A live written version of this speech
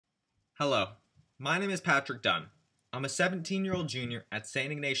Hello, my name is Patrick Dunne. I'm a 17-year-old junior at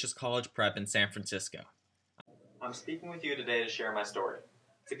St. Ignatius College Prep in San Francisco. I'm speaking with you today to share my story.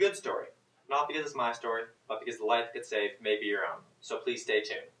 It's a good story, not because it's my story, but because the life it could save may be your own, so please stay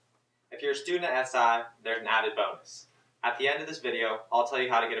tuned. If you're a student at SI, there's an added bonus. At the end of this video, I'll tell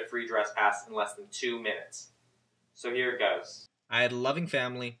you how to get a free dress pass in less than 2 minutes. So here it goes. I had a loving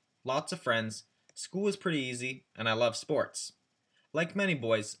family, lots of friends, school was pretty easy, and I love sports. Like many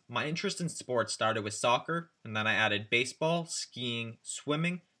boys, my interest in sports started with soccer, and then I added baseball, skiing,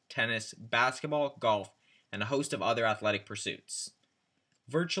 swimming, tennis, basketball, golf, and a host of other athletic pursuits.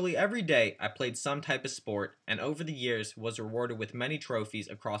 Virtually every day, I played some type of sport, and over the years was rewarded with many trophies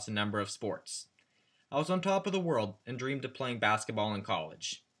across a number of sports. I was on top of the world and dreamed of playing basketball in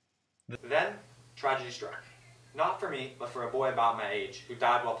college. Then, tragedy struck. Not for me, but for a boy about my age who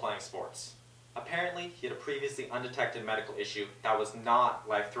died while playing sports. Apparently, he had a previously undetected medical issue that was not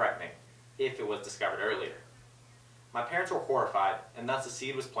life-threatening, if it was discovered earlier. My parents were horrified, and thus a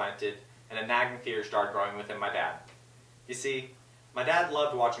seed was planted, and a nagging fear started growing within my dad. You see, my dad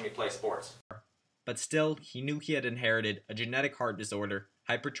loved watching me play sports. But still, he knew he had inherited a genetic heart disorder,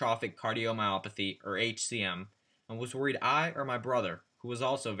 Hypertrophic Cardiomyopathy, or HCM, and was worried I or my brother, who was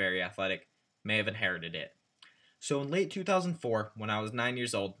also very athletic, may have inherited it. So in late 2004, when I was 9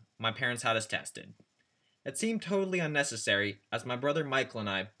 years old, my parents had us tested. It seemed totally unnecessary, as my brother Michael and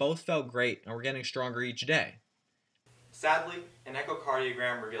I both felt great and were getting stronger each day. Sadly, an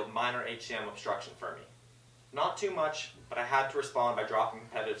echocardiogram revealed minor HCM obstruction for me. Not too much, but I had to respond by dropping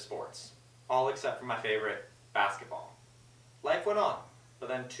competitive sports, all except for my favorite, basketball. Life went on, but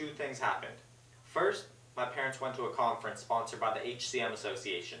then two things happened. First, my parents went to a conference sponsored by the HCM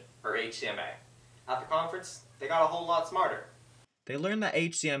Association, or HCMA. At the conference, they got a whole lot smarter. They learned that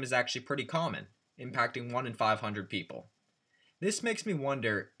HCM is actually pretty common, impacting 1 in 500 people. This makes me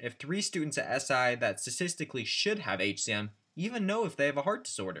wonder if 3 students at SI that statistically should have HCM even know if they have a heart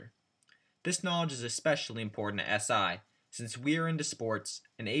disorder. This knowledge is especially important at SI since we are into sports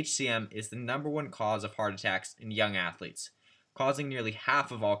and HCM is the #1 cause of heart attacks in young athletes, causing nearly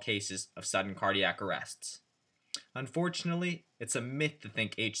half of all cases of sudden cardiac arrests. Unfortunately, it's a myth to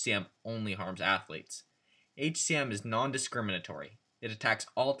think HCM only harms athletes. HCM is non-discriminatory. It attacks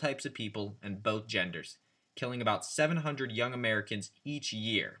all types of people and both genders, killing about 700 young Americans each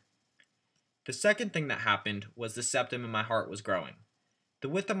year. The second thing that happened was the septum in my heart was growing. The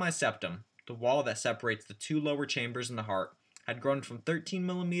width of my septum, the wall that separates the 2 lower chambers in the heart, had grown from 13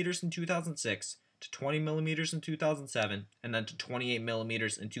 millimeters in 2006 to 20 millimeters in 2007 and then to 28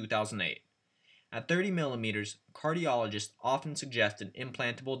 millimeters in 2008. At 30 millimeters, cardiologists often suggest an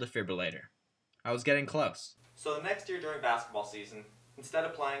implantable defibrillator. I was getting close. So the next year during basketball season, instead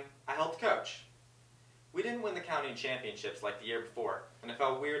of playing, I helped coach. We didn't win the county championships like the year before, and it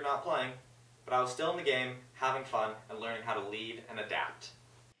felt weird not playing, but I was still in the game, having fun, and learning how to lead and adapt.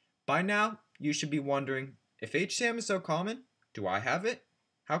 By now, you should be wondering, if HCM is so common, do I have it?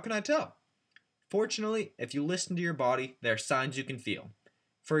 How can I tell? Fortunately, if you listen to your body, there are signs you can feel.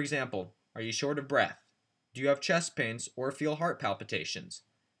 For example, are you short of breath? Do you have chest pains or feel heart palpitations?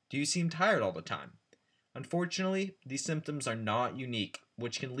 Do you seem tired all the time? Unfortunately, these symptoms are not unique,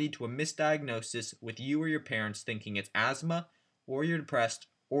 which can lead to a misdiagnosis with you or your parents thinking it's asthma, or you're depressed,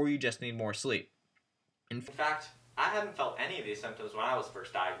 or you just need more sleep. In fact, I hadn't felt any of these symptoms when I was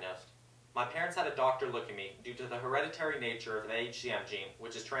first diagnosed. My parents had a doctor look at me due to the hereditary nature of the HCM gene,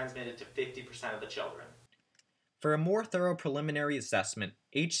 which is transmitted to 50% of the children. For a more thorough preliminary assessment,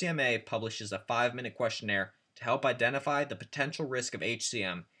 HCMA publishes a 5-minute questionnaire to help identify the potential risk of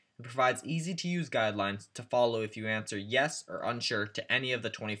HCM and provides easy-to-use guidelines to follow if you answer yes or unsure to any of the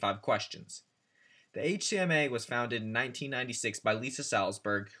 25 questions. The HCMA was founded in 1996 by Lisa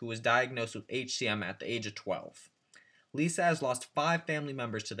Salzberg, who was diagnosed with HCM at the age of 12. Lisa has lost 5 family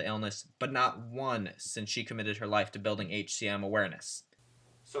members to the illness, but not one since she committed her life to building HCM awareness.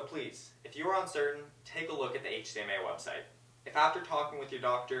 So please, if you are uncertain, take a look at the HCMA website. If after talking with your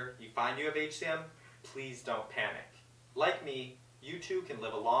doctor you find you have HCM, please don't panic. Like me, you too can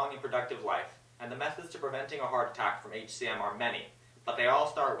live a long and productive life, and the methods to preventing a heart attack from HCM are many, but they all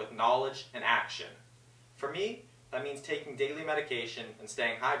start with knowledge and action. For me, that means taking daily medication and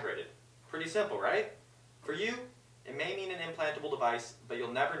staying hydrated. Pretty simple, right? For you, it may mean an implantable device, but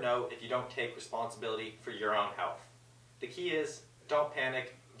you'll never know if you don't take responsibility for your own health. The key is, don't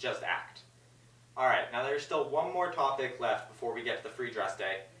panic, just act. Alright, now there's still one more topic left before we get to the free dress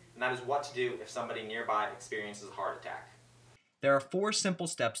day, and that is what to do if somebody nearby experiences a heart attack. There are 4 simple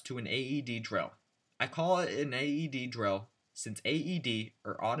steps to an AED drill. I call it an AED drill since AED,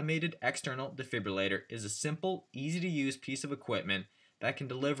 or Automated External Defibrillator, is a simple, easy-to-use piece of equipment that can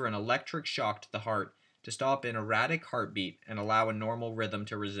deliver an electric shock to the heart to stop an erratic heartbeat and allow a normal rhythm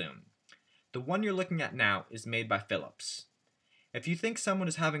to resume. The one you're looking at now is made by Philips. If you think someone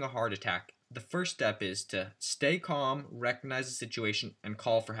is having a heart attack, the first step is to stay calm, recognize the situation, and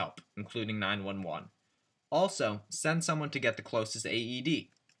call for help, including 911. Also, send someone to get the closest AED.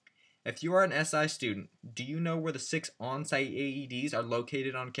 If you are an SI student, do you know where the 6 on-site AEDs are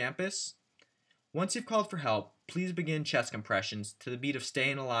located on campus? Once you've called for help, please begin chest compressions to the beat of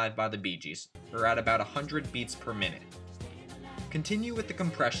Stayin' Alive by the Bee Gees, or at about 100 beats per minute. Continue with the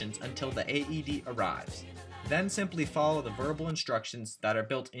compressions until the AED arrives. Then simply follow the verbal instructions that are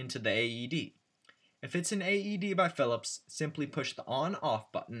built into the AED. If it's an AED by Philips, simply push the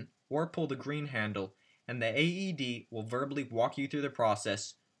on-off button or pull the green handle and the AED will verbally walk you through the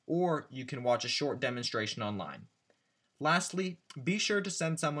process, or you can watch a short demonstration online. Lastly, be sure to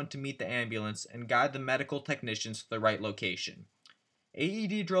send someone to meet the ambulance and guide the medical technicians to the right location.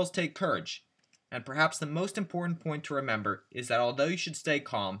 AED drills take courage, and perhaps the most important point to remember is that although you should stay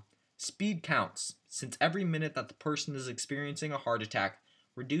calm, speed counts, since every minute that the person is experiencing a heart attack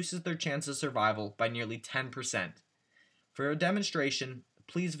reduces their chance of survival by nearly 10%. For a demonstration,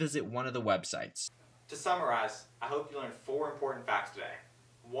 please visit one of the websites. To summarize, I hope you learned 4 important facts today.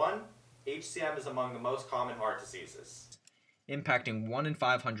 1. HCM is among the most common heart diseases, impacting 1 in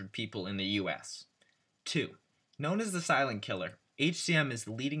 500 people in the US. 2. Known as the silent killer, HCM is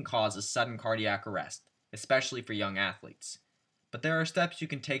the leading cause of sudden cardiac arrest, especially for young athletes. But there are steps you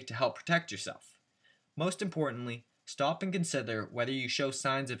can take to help protect yourself. Most importantly, stop and consider whether you show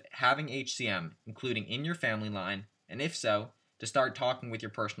signs of having HCM, including in your family line, and if so, to start talking with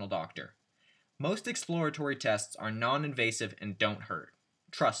your personal doctor. Most exploratory tests are non-invasive and don't hurt.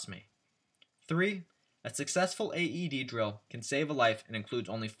 Trust me. 3. A successful AED drill can save a life and includes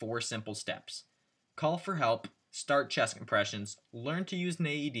only 4 simple steps. Call for help, start chest compressions, learn to use an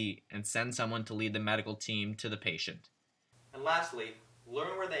AED, and send someone to lead the medical team to the patient. And lastly,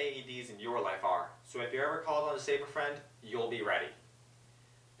 learn where the AEDs in your life are, so if you're ever called on to save a friend, you'll be ready.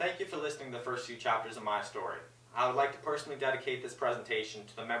 Thank you for listening to the first few chapters of my story. I would like to personally dedicate this presentation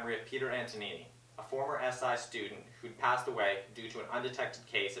to the memory of Peter Antonini, a former SI student who'd passed away due to an undetected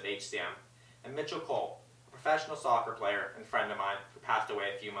case of HCM, and Mitchell Cole, a professional soccer player and friend of mine who passed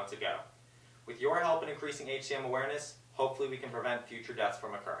away a few months ago. With your help in increasing HCM awareness, hopefully we can prevent future deaths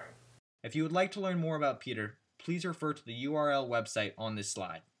from occurring. If you would like to learn more about Peter, please refer to the URL website on this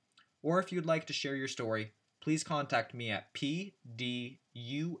slide. Or if you'd like to share your story, please contact me at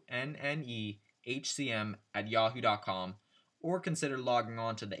pdunnehcm@yahoo.com, or consider logging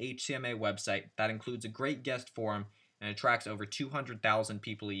on to the HCMA website that includes a great guest forum and attracts over 200,000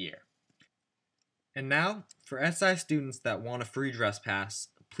 people a year. And now, for SI students that want a free dress pass,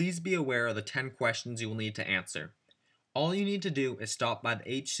 please be aware of the 10 questions you will need to answer. All you need to do is stop by the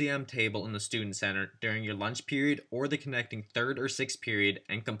HCM table in the Student Center during your lunch period or the connecting 3rd or 6th period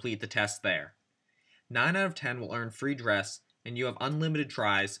and complete the test there. 9 out of 10 will earn free dress, and you have unlimited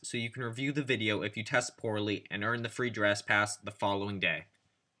tries, so you can review the video if you test poorly and earn the free dress pass the following day.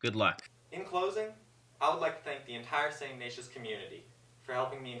 Good luck. In closing, I would like to thank the entire St. Ignatius community for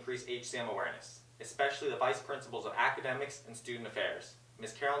helping me increase HCM awareness, especially the Vice Principals of Academics and Student Affairs,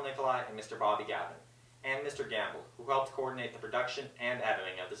 Ms. Carol Nicolai and Mr. Bobby Gavin, and Mr. Gamble, who helped coordinate the production and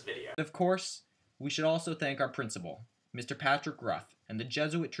editing of this video. Of course, we should also thank our principal, Mr. Patrick Ruff, and the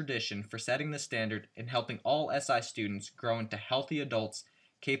Jesuit tradition for setting the standard and helping all SI students grow into healthy adults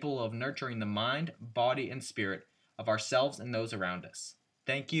capable of nurturing the mind, body, and spirit of ourselves and those around us.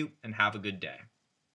 Thank you, and have a good day.